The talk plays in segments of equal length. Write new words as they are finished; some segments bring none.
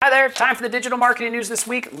there, time for the digital marketing news this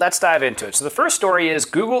week. Let's dive into it. So the first story is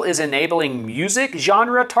Google is enabling music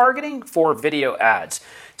genre targeting for video ads.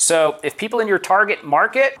 So if people in your target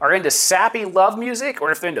market are into sappy love music,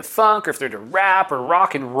 or if they're into funk, or if they're into rap or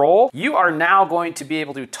rock and roll, you are now going to be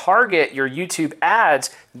able to target your YouTube ads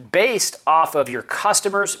based off of your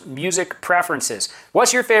customers' music preferences.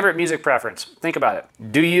 What's your favorite music preference? Think about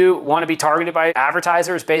it. Do you want to be targeted by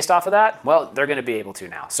advertisers based off of that? Well, they're going to be able to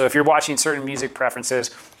now. So if you're watching certain music preferences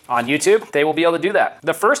on YouTube, they will be able to do that.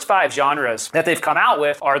 The first 5 genres that they've come out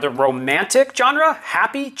with are the romantic genre,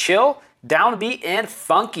 happy, chill, downbeat, and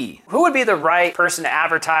funky. Who would be the right person to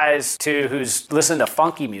advertise to who's listening to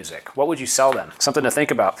funky music? What would you sell them? Something to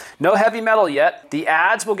think about. No heavy metal yet. The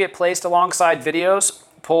ads will get placed alongside videos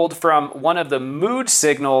pulled from one of the mood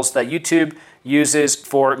signals that YouTube uses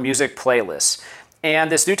for music playlists.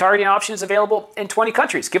 And this new targeting option is available in 20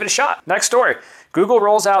 countries. Give it a shot. Next story. Google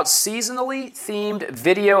rolls out seasonally themed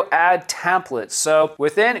video ad templates. So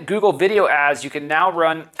within Google Video Ads, you can now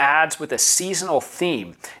run ads with a seasonal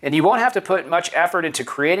theme. And you won't have to put much effort into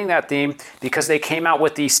creating that theme because they came out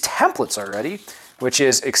with these templates already, which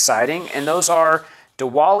is exciting. And those are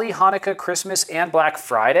Diwali, Hanukkah, Christmas, and Black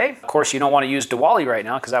Friday. Of course, you don't want to use Diwali right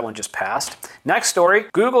now because that one just passed. Next story.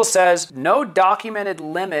 Google says no documented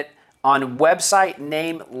limit on website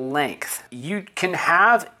name length. You can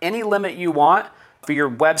have any limit you want for your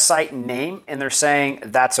website name, and they're saying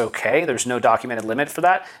that's okay. There's no documented limit for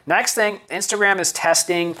that. Next thing, Instagram is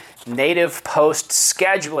testing native post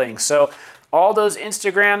scheduling. So all those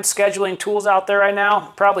Instagram scheduling tools out there right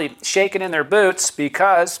now, probably shaking in their boots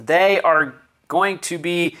because they are going to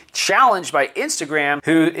be challenged by Instagram,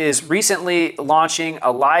 who is recently launching a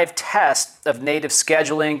live test of native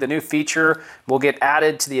scheduling. The new feature will get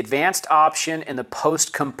added to the advanced option in the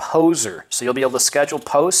Post Composer. So you'll be able to schedule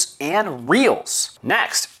posts and reels.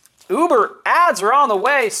 Next, Uber ads are on the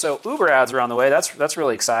way. So Uber ads are on the way. That's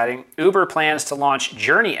really exciting. Uber plans to launch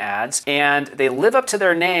Journey ads, and they live up to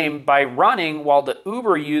their name by running while the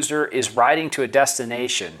Uber user is riding to a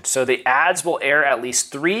destination. So the ads will air at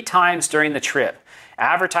least 3 times during the trip.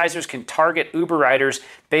 Advertisers can target Uber riders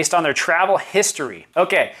based on their travel history.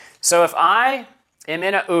 Okay, so if I am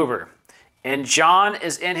in an Uber and John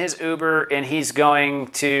is in his Uber and he's going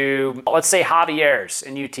to, let's say, Javier's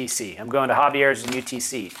in UTC. I'm going to Javier's in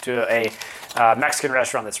UTC to a Mexican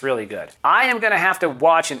restaurant that's really good. I am going to have to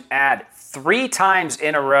watch an ad 3 times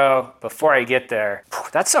in a row before I get there.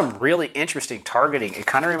 That's some really interesting targeting. It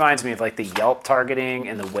kind of reminds me of like the Yelp targeting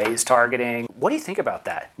and the Waze targeting. What do you think about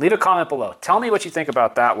that? Leave a comment below. Tell me what you think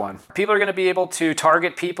about that one. People are going to be able to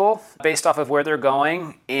target people based off of where they're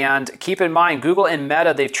going. And keep in mind, Google and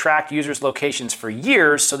Meta, they've tracked users' locations for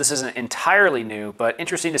years, so this isn't entirely new, but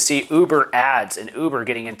interesting to see Uber ads and Uber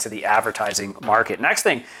getting into the advertising market. Next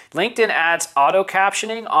thing, LinkedIn adds auto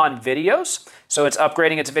captioning on videos. So it's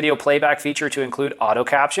upgrading its video playback feature to include auto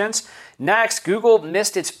captions. Next, Google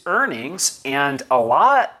missed its earnings, and a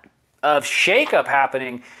lot of shakeup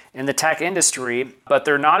happening in the tech industry, but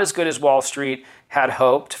they're not as good as Wall Street had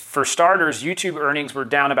hoped. For starters, YouTube earnings were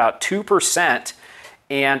down about 2%,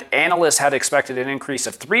 and analysts had expected an increase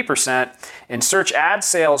of 3%, and search ad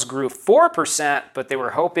sales grew 4%, but they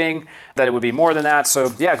were hoping that it would be more than that.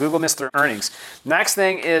 So yeah, Google missed their earnings. Next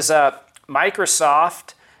thing is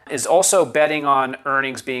Microsoft is also betting on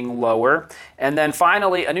earnings being lower. And then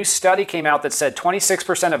finally, a new study came out that said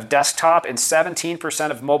 26% of desktop and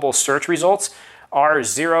 17% of mobile search results are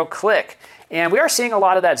zero-click. And we are seeing a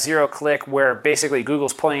lot of that zero-click where basically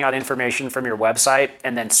Google's pulling out information from your website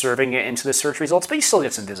and then serving it into the search results, but you still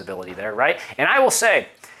get some visibility there, right? And I will say,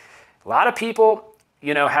 a lot of people,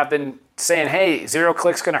 have been saying, hey,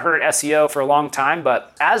 zero-click's gonna hurt SEO for a long time,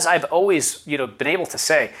 but as I've always, been able to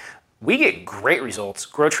say, we get great results,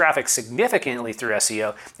 grow traffic significantly through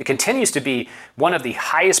SEO. It continues to be one of the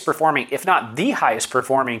highest performing, if not the highest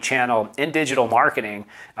performing channel in digital marketing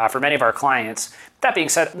for many of our clients. That being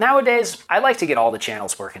said, nowadays, I like to get all the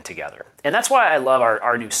channels working together. And that's why I love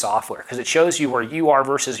our new software, because it shows you where you are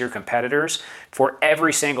versus your competitors for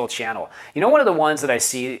every single channel. One of the ones that I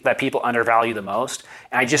see that people undervalue the most,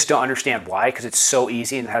 and I just don't understand why, because it's so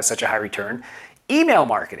easy and has such a high return, email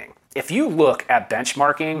marketing. If you look at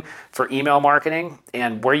benchmarking for email marketing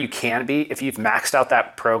and where you can be, if you've maxed out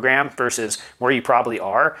that program versus where you probably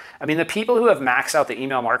are, the people who have maxed out the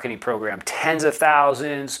email marketing program, tens of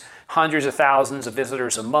thousands, hundreds of thousands of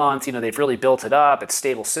visitors a month, they've really built it up. It's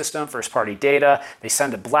stable system, first party data. They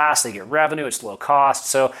send a blast, they get revenue, it's low cost.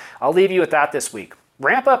 So I'll leave you with that this week.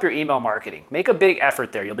 Ramp up your email marketing. Make a big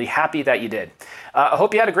effort there. You'll be happy that you did. I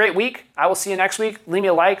hope you had a great week. I will see you next week. Leave me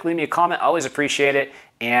a like, leave me a comment. I always appreciate it.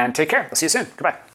 And take care. I'll see you soon. Goodbye.